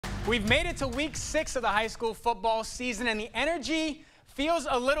We've made it to week 6 of the high school football season, and the energy feels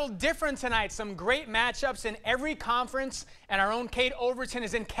a little different tonight. Some great matchups in every conference, and our own Kate Overton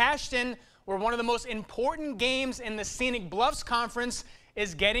is in Chashton, where one of the most important games in the Scenic Bluffs Conference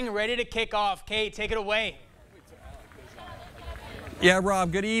is getting ready to kick off. Kate, take it away. Yeah,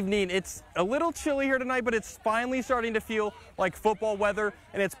 Rob, good evening. It's a little chilly here tonight, but it's finally starting to feel like football weather,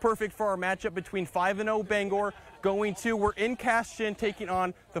 and it's perfect for our matchup between 5-0 Bangor we're in Chashton taking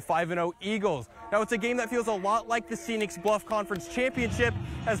on the 5-0 Eagles. Now, it's a game that feels a lot like the Scenic Bluff Conference Championship,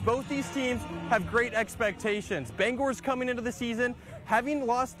 as both these teams have great expectations. Bangor's coming into the season having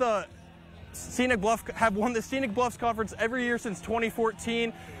lost the have won the Scenic Bluffs Conference every year since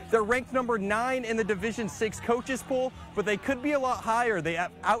 2014. They're ranked number 9 in the Division 6 coaches poll, but they could be a lot higher. They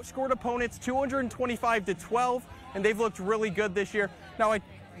have outscored opponents 225-12, and they've looked really good this year. Now,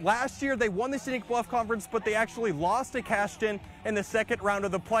 last year they won the Scenic Bluff Conference, but they actually lost to Chashton in the second round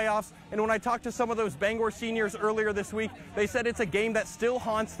of the playoffs. And when I talked to some of those Bangor seniors earlier this week, they said it's a game that still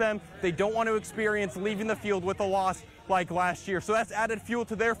haunts them. They don't want to experience leaving the field with a loss like last year. So that's added fuel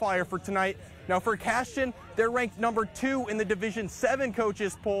to their fire for tonight. Now for Chashton, they're ranked number 2 in the Division 7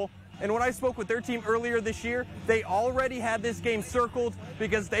 coaches poll. And when I spoke with their team earlier this year, they already had this game circled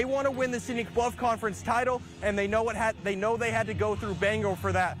because they want to win the Scenic Bluff Conference title, and they know they had to go through Bangor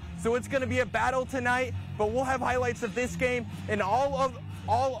for that. So it's going to be a battle tonight, but we'll have highlights of this game and all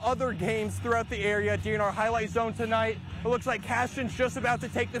other games throughout the area during our highlight zone tonight. It looks like Chashton's just about to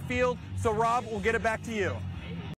take the field. So Rob, we'll get it back to you.